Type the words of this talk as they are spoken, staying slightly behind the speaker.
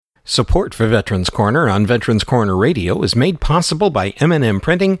Support for Veterans Corner on Veterans Corner Radio is made possible by M&M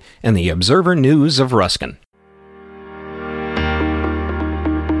Printing and the Observer News of Ruskin.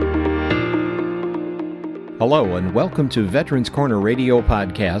 Hello and welcome to Veterans Corner Radio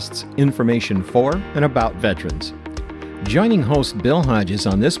Podcast's information for and about veterans. Joining host Bill Hodges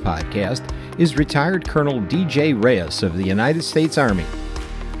on this podcast is retired Colonel D.J. Reyes of the United States Army.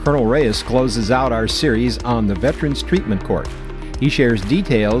 Colonel Reyes closes out our series on the Veterans Treatment Court. He shares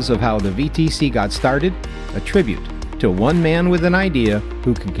details of how the VTC got started, a tribute to one man with an idea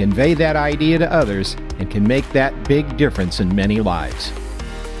who can convey that idea to others and can make that big difference in many lives.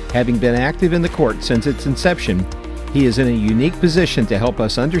 Having been active in the court since its inception, he is in a unique position to help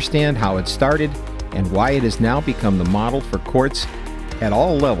us understand how it started and why it has now become the model for courts at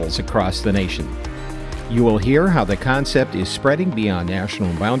all levels across the nation. You will hear how the concept is spreading beyond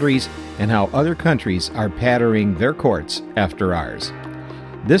national boundaries and how other countries are patterning their courts after ours.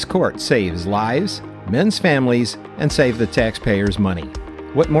 This court saves lives, men's families, and saves the taxpayers money.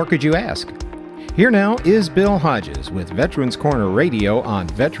 What more could you ask? Here now is Bill Hodges with Veterans Corner Radio on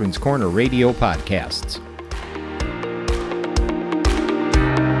Veterans Corner Radio Podcasts.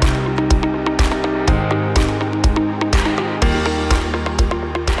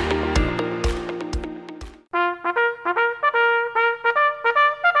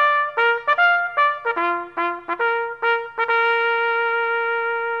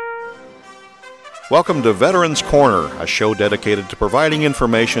 Welcome to Veterans Corner, a show dedicated to providing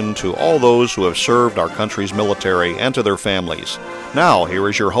information to all those who have served our country's military and to their families. Now, here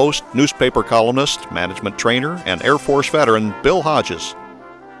is your host, newspaper columnist, management trainer, and Air Force veteran, Bill Hodges.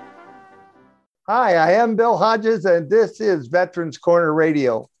 Hi, I am Bill Hodges, and this is Veterans Corner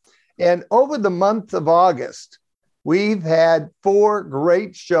Radio. And over the month of August, we've had 4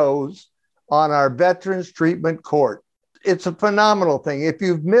 great shows on our Veterans Treatment Court. It's a phenomenal thing. If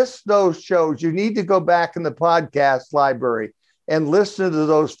you've missed those shows, you need to go back in the podcast library and listen to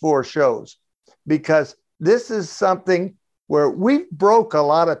those 4 shows, because this is something where we broke a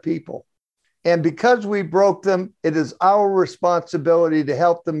lot of people. And because we broke them, it is our responsibility to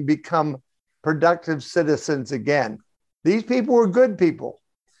help them become productive citizens again. These people were good people,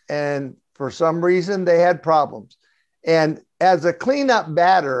 and for some reason they had problems. And as a cleanup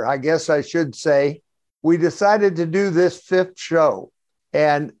batter, I guess I should say, we decided to do this 5th show.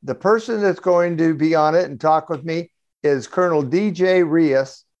 And the person that's going to be on it and talk with me is Colonel D.J.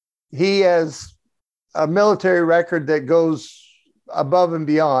 Reyes. He has a military record that goes above and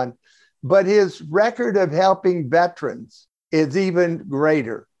beyond, but his record of helping veterans is even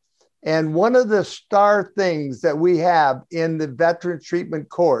greater. And one of the star things that we have in the Veterans Treatment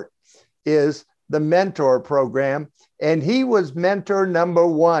Court is the mentor program. And he was mentor number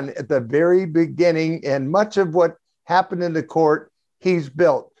 1 at the very beginning, and much of what happened in the court, he's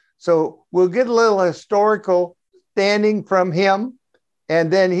built. So we'll get a little historical standing from him,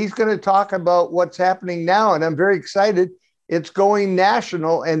 and then he's going to talk about what's happening now. And I'm very excited. It's going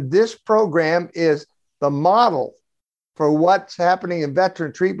national, and this program is the model for what's happening in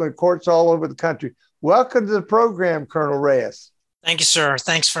veteran treatment courts all over the country. Welcome to the program, Colonel Reyes. Thank you, sir.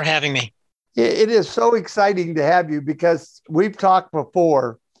 Thanks for having me. It is so exciting to have you because we've talked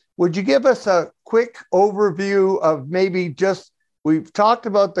before. Would you give us a quick overview of maybe just, we've talked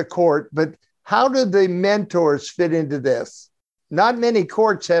about the court, but how do the mentors fit into this? Not many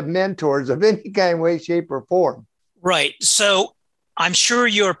courts have mentors of any kind, way, shape, or form. Right. So I'm sure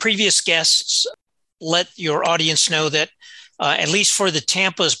your previous guests let your audience know that at least for the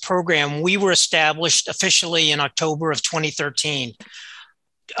Tampa's program, we were established officially in October of 2013.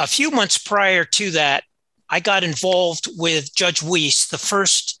 A few months prior to that, I got involved with Judge Weiss, the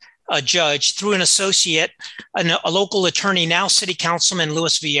first judge, through an associate, a local attorney, now city councilman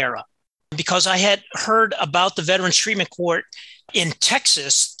Louis Vieira, because I had heard about the Veterans Treatment Court in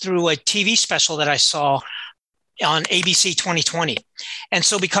Texas through a TV special that I saw on ABC 2020. And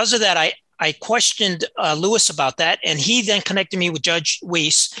so because of that, I questioned Louis about that, and he then connected me with Judge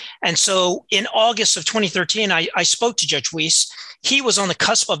Weiss. And so in August of 2013, I spoke to Judge Weiss. He was on the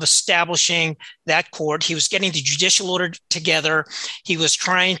cusp of establishing that court. He was getting the judicial order together. He was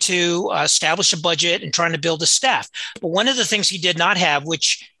trying to establish a budget and trying to build a staff. But one of the things he did not have,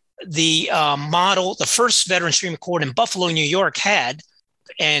 which the model, the first Veterans Treatment Court in Buffalo, New York had,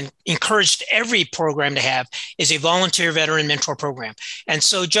 and encouraged every program to have, is a volunteer veteran mentor program. And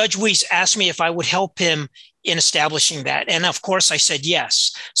so Judge Weiss asked me if I would help him in establishing that. And of course I said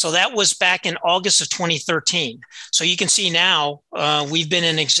yes. So that was back in August of 2013. So you can see now we've been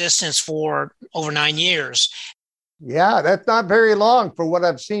in existence for over 9 years. Yeah, that's not very long for what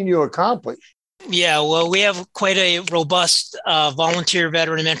I've seen you accomplish. Yeah, well, we have quite a robust volunteer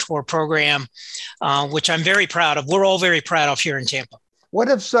veteran mentor program, which I'm very proud of. We're all very proud of here in Tampa. What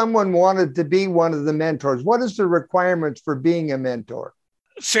if someone wanted to be one of the mentors? What is the requirements for being a mentor?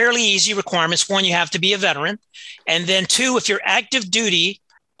 Fairly easy requirements. One, you have to be a veteran. And then two, if you're active duty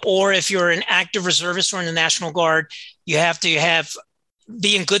or if you're an active reservist or in the National Guard, you have to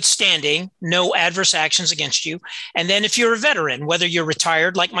be in good standing, no adverse actions against you. And then if you're a veteran, whether you're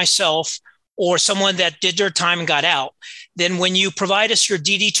retired like myself or someone that did their time and got out, then when you provide us your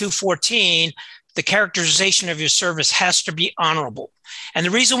DD-214, the characterization of your service has to be honorable. And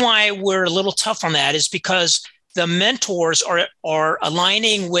the reason why we're a little tough on that is because the mentors are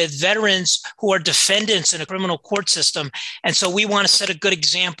aligning with veterans who are defendants in a criminal court system. And so we want to set a good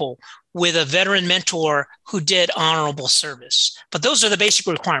example with a veteran mentor who did honorable service. But those are the basic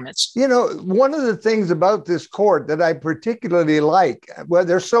requirements. You know, one of the things about this court that I particularly like, well,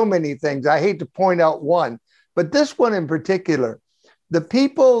 there's so many things. I hate to point out one, but this one in particular, the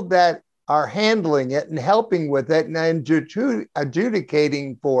people that are handling it and helping with it and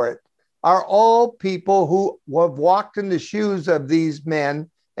adjudicating for it are all people who have walked in the shoes of these men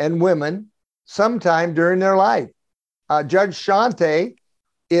and women sometime during their life. Judge Shante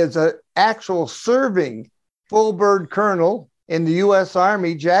is an actual serving full bird colonel in the U.S.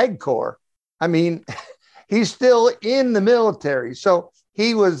 Army JAG Corps. I mean, he's still in the military. So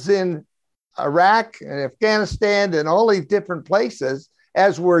he was in Iraq and Afghanistan and all these different places,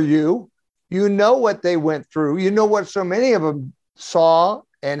 as were you. You know what they went through. You know what so many of them saw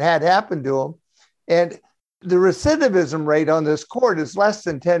and had happened to them. And the recidivism rate on this court is less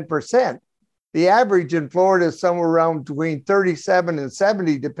than 10%. The average in Florida is somewhere around between 37 and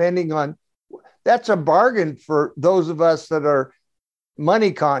 70, depending on, that's a bargain for those of us that are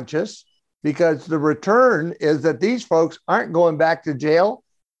money conscious, because the return is that these folks aren't going back to jail.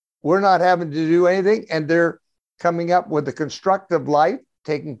 We're not having to do anything. And they're coming up with a constructive life,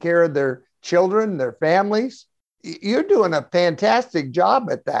 taking care of their children, their families. You're doing a fantastic job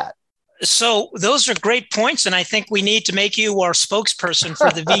at that. So those are great points. And I think we need to make you our spokesperson for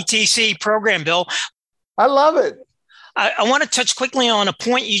the VTC program, Bill. I love it. I want to touch quickly on a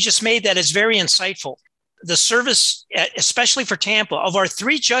point you just made that is very insightful. The service, especially for Tampa, of our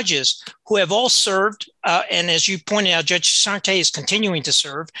three judges who have all served, and as you pointed out, Judge Shante is continuing to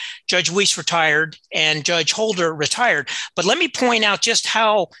serve, Judge Weiss retired, and Judge Holder retired. But let me point out just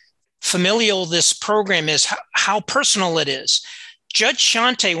how familial this program is, how personal it is. Judge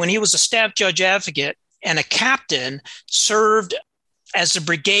Shante, when he was a staff judge advocate and a captain, served as a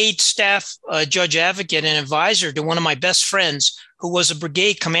brigade staff judge advocate and advisor to one of my best friends, who was a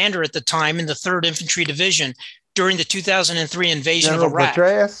brigade commander at the time in the 3rd Infantry Division during the 2003 invasion General of Iraq.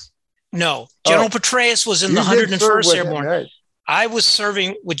 Petraeus? No, General Petraeus was in the 101st Airborne. Right. I was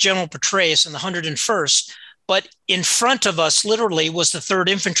serving with General Petraeus in the 101st. But in front of us, literally, was the 3rd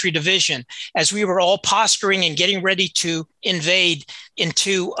Infantry Division as we were all posturing and getting ready to invade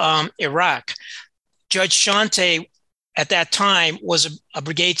into Iraq. Judge Shante, at that time, was a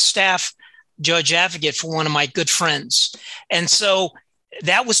brigade staff judge advocate for one of my good friends. And so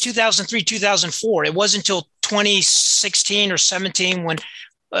that was 2003, 2004. It wasn't until 2016 or 17 when,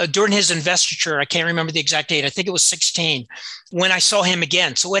 during his investiture, I can't remember the exact date, I think it was 16, when I saw him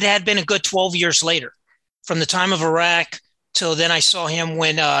again. So it had been a good 12 years later. From the time of Iraq till then I saw him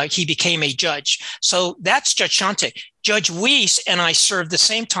when he became a judge. So that's Judge Shante. Judge Weiss and I served the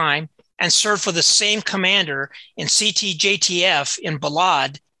same time and served for the same commander in CTJTF in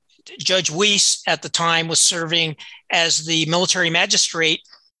Balad. Judge Weiss at the time was serving as the military magistrate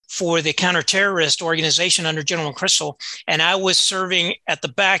for the counterterrorist organization under General McChrystal. And I was serving at the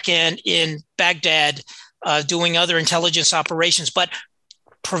back end in Baghdad, doing other intelligence operations, but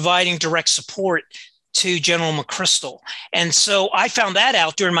providing direct support to General McChrystal. And so I found that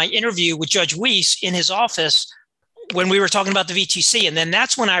out during my interview with Judge Weiss in his office when we were talking about the VTC. And then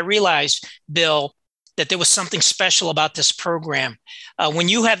that's when I realized, Bill, that there was something special about this program. When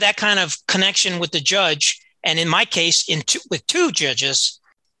you have that kind of connection with the judge, and in my case, with two judges,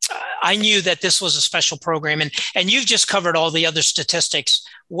 I knew that this was a special program. And you've just covered all the other statistics.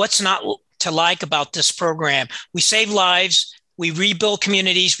 What's not to like about this program? We save lives. We rebuild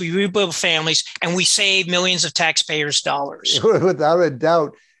communities, we rebuild families, and we save millions of taxpayers' dollars. Without a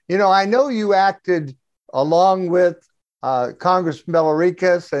doubt. You know, I know you acted along with Congressman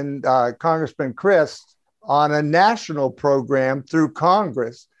Bellarikas and Congressman Crist on a national program through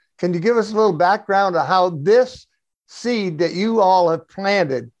Congress. Can you give us a little background of how this seed that you all have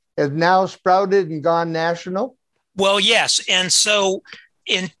planted has now sprouted and gone national? Well, yes. And so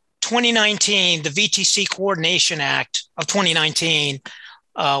in 2019, the VTC Coordination Act of 2019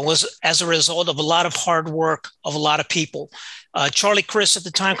 was as a result of a lot of hard work of a lot of people. Charlie Crist at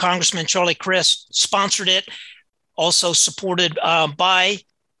the time, Congressman Charlie Crist, sponsored it, also supported by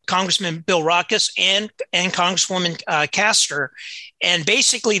Congressman Bill Rackus and Congresswoman Castor. And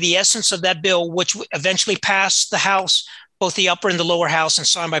basically the essence of that bill, which eventually passed the House, both the upper and the lower house, and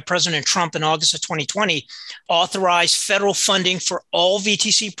signed by President Trump in August of 2020, authorized federal funding for all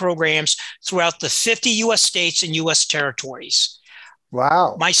VTC programs throughout the 50 U.S. states and U.S. territories.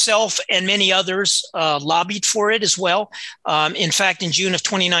 Wow. Myself and many others lobbied for it as well. In fact, in June of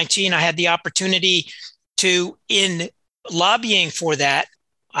 2019, I had the opportunity to, in lobbying for that,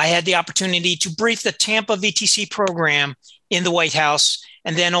 I had the opportunity to brief the Tampa VTC program in the White House,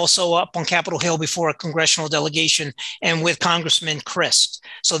 and then also up on Capitol Hill before a congressional delegation and with Congressman Crist.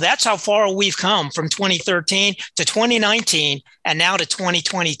 So that's how far we've come from 2013 to 2019 and now to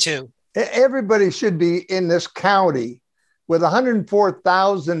 2022. Everybody should be in this county with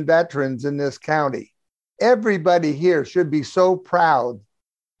 104,000 veterans in this county. Everybody here should be so proud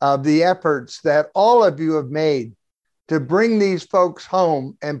of the efforts that all of you have made to bring these folks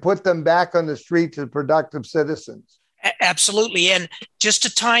home and put them back on the streets as productive citizens. Absolutely. And just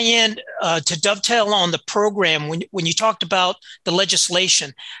to tie in, to dovetail on the program, when you talked about the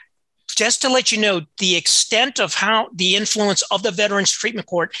legislation, just to let you know the extent of how the influence of the Veterans Treatment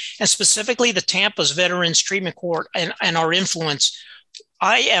Court, and specifically the Tampa's Veterans Treatment Court and our influence,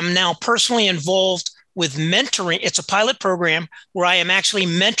 I am now personally involved with mentoring. It's a pilot program where I am actually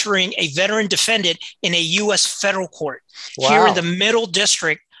mentoring a veteran defendant in a U.S. federal court here in the Middle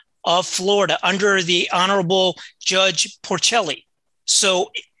District of Florida under the Honorable Judge Porcelli. So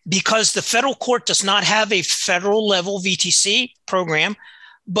because the federal court does not have a federal level VTC program,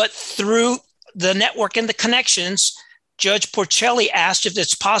 but through the network and the connections, Judge Porcelli asked if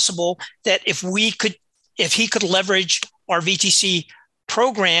it's possible that if he could leverage our VTC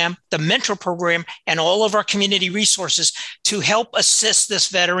program, the mentor program, and all of our community resources to help assist this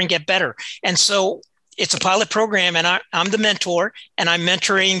veteran get better. And so it's a pilot program, and I'm the mentor, and I'm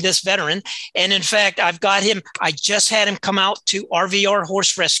mentoring this veteran. And in fact, I just had him come out to RVR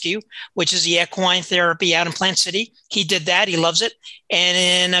Horse Rescue, which is the equine therapy out in Plant City. He did that. He loves it. And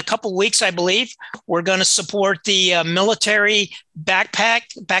in a couple of weeks, I believe, we're going to support the military back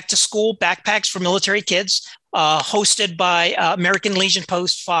to school backpacks for military kids, hosted by American Legion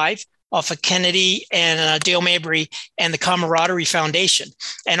Post 5 off of Kennedy and Dale Mabry and the Camaraderie Foundation.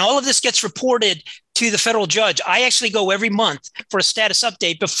 And all of this gets reported to the federal judge. I actually go every month for a status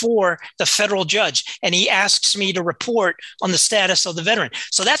update before the federal judge, and he asks me to report on the status of the veteran.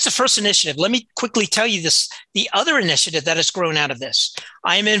 So that's the first initiative. Let me quickly tell you the other initiative that has grown out of this.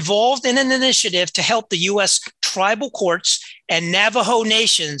 I am involved in an initiative to help the U.S. tribal courts and Navajo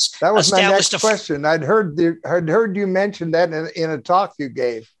nations. That was my next question. I'd heard you mention that in a talk you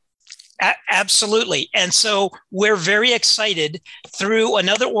gave. Absolutely. And so we're very excited through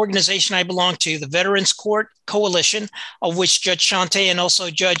another organization I belong to, the Veterans Court Coalition, of which Judge Shante and also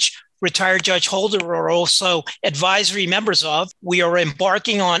retired Judge Holder are also advisory members of. We are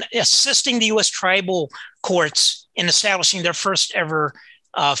embarking on assisting the U.S. tribal courts in establishing their first ever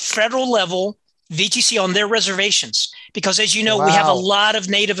federal level VTC on their reservations. Because as you know, we have a lot of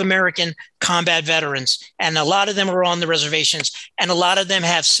Native American combat veterans, and a lot of them are on the reservations, and a lot of them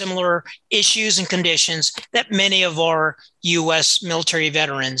have similar issues and conditions that many of our U.S. military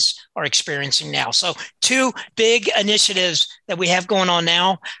veterans are experiencing now. So 2 big initiatives that we have going on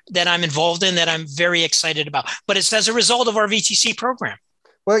now that I'm involved in that I'm very excited about. But it's as a result of our VTC program.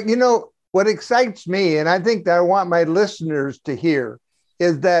 Well, you know, what excites me, and I think that I want my listeners to hear,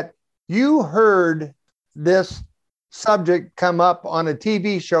 is that you heard this subject come up on a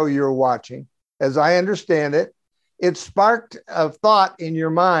TV show you were watching. As I understand it, it sparked a thought in your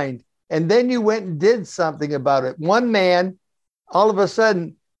mind, and then you went and did something about it. One man, all of a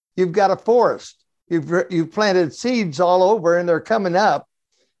sudden, you've got a forest. You've planted seeds all over, and they're coming up.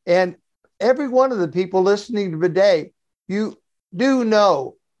 And every one of the people listening today, you do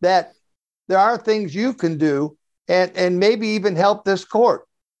know that there are things you can do and maybe even help this court.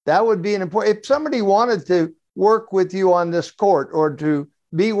 That would be an important, if somebody wanted to work with you on this court or to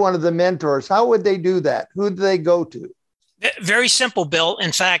be one of the mentors, how would they do that? Who do they go to? Very simple, Bill.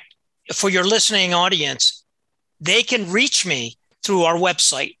 In fact, for your listening audience, they can reach me through our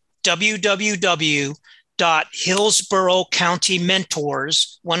website,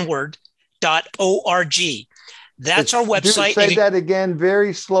 www.hillsborough-county-mentors.org. That's our website. Say that again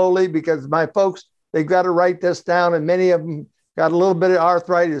very slowly, because my folks, they've got to write this down, and many of them got a little bit of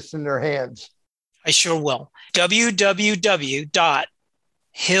arthritis in their hands. I sure will.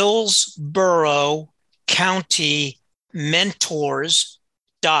 www.hillsborough-county-mentors.org.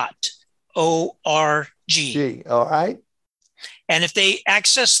 All right. And if they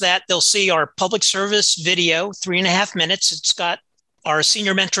access that, they'll see our public service video, 3.5 minutes. It's got our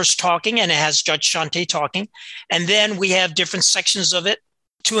senior mentors talking, and it has Judge Shante talking. And then we have different sections of it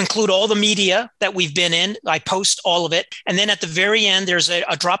to include all the media that we've been in. I post all of it. And then at the very end, there's a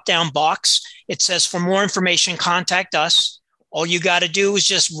drop-down box. It says, for more information, contact us. All you got to do is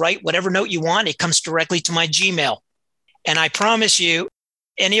just write whatever note you want. It comes directly to my Gmail. And I promise you,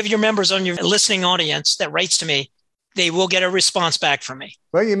 any of your members on your listening audience that writes to me, they will get a response back from me.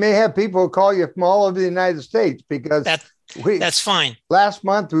 Well, you may have people call you from all over the United States, because that's fine. Last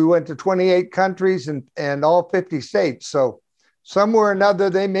month, we went to 28 countries and all 50 states. So somewhere or another,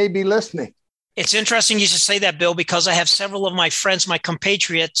 they may be listening. It's interesting you should say that, Bill, because I have several of my friends, my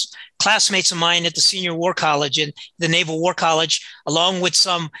compatriots, classmates of mine at the Senior War College and the Naval War College, along with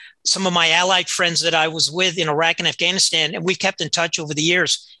some of my allied friends that I was with in Iraq and Afghanistan. And we've kept in touch over the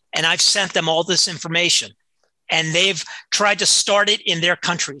years. And I've sent them all this information. And they've tried to start it in their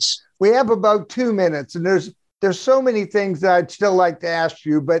countries. We have about 2 minutes, and there's so many things that I'd still like to ask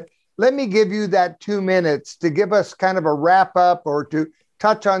you, but let me give you that 2 minutes to give us kind of a wrap up or to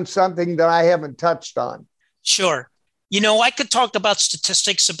touch on something that I haven't touched on. Sure. I could talk about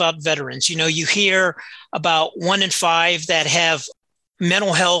statistics about veterans. You hear about 1 in 5 that have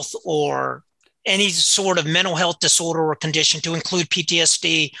mental health or any sort of mental health disorder or condition, to include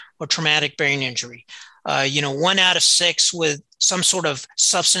PTSD or traumatic brain injury. 1 out of 6 with some sort of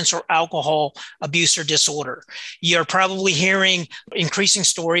substance or alcohol abuse or disorder. You're probably hearing increasing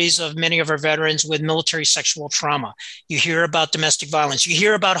stories of many of our veterans with military sexual trauma. You hear about domestic violence. You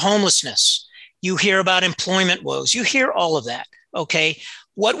hear about homelessness. You hear about employment woes. You hear all of that. Okay.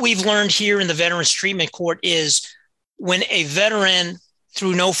 What we've learned here in the Veterans Treatment Court is when a veteran,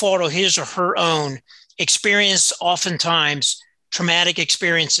 through no fault of his or her own, experience oftentimes traumatic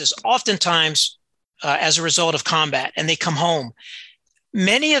experiences, oftentimes as a result of combat, and they come home,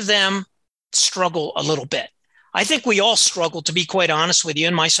 many of them struggle a little bit. I think we all struggle, to be quite honest with you,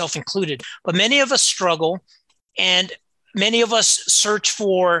 and myself included, but many of us struggle, and many of us search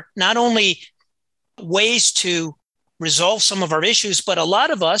for not only ways to resolve some of our issues, but a lot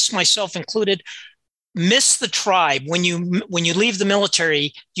of us, myself included, miss the tribe. When you leave the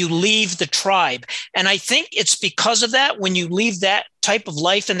military, you leave the tribe. And I think it's because of that, when you leave that type of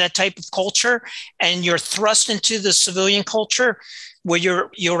life and that type of culture, and you're thrust into the civilian culture where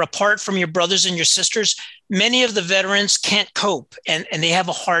you're apart from your brothers and your sisters, many of the veterans can't cope and they have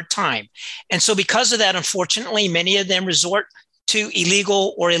a hard time. And so because of that, unfortunately, many of them resort to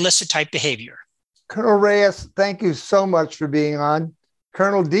illegal or illicit type behavior. Colonel Reyes, thank you so much for being on.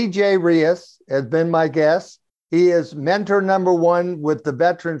 Colonel DJ Reyes has been my guest. He is mentor number 1 with the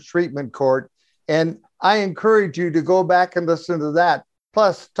Veterans Treatment Court. And I encourage you to go back and listen to that.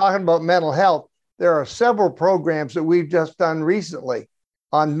 Plus, talking about mental health, there are several programs that we've just done recently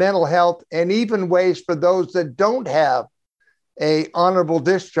on mental health, and even ways for those that don't have an honorable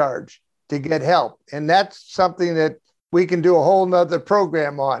discharge to get help. And that's something that we can do a whole nother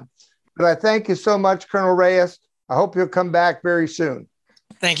program on. But I thank you so much, Colonel Reyes. I hope you'll come back very soon.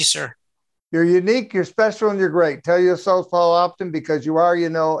 Thank you, sir. You're unique, you're special, and you're great. Tell yourself so often, because you are,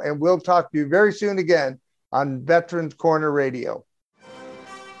 and we'll talk to you very soon again on Veterans Corner Radio.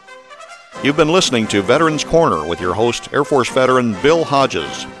 You've been listening to Veterans Corner with your host, Air Force veteran Bill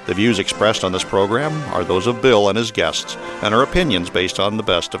Hodges. The views expressed on this program are those of Bill and his guests, and are opinions based on the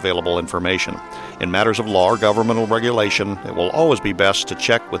best available information. In matters of law or governmental regulation, it will always be best to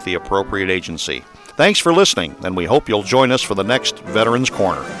check with the appropriate agency. Thanks for listening, and we hope you'll join us for the next Veterans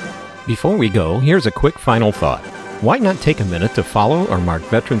Corner. Before we go, here's a quick final thought. Why not take a minute to follow or mark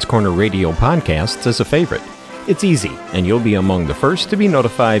Veterans Corner Radio podcasts as a favorite? It's easy, and you'll be among the first to be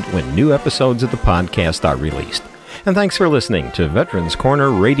notified when new episodes of the podcast are released. And thanks for listening to Veterans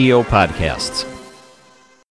Corner Radio Podcasts.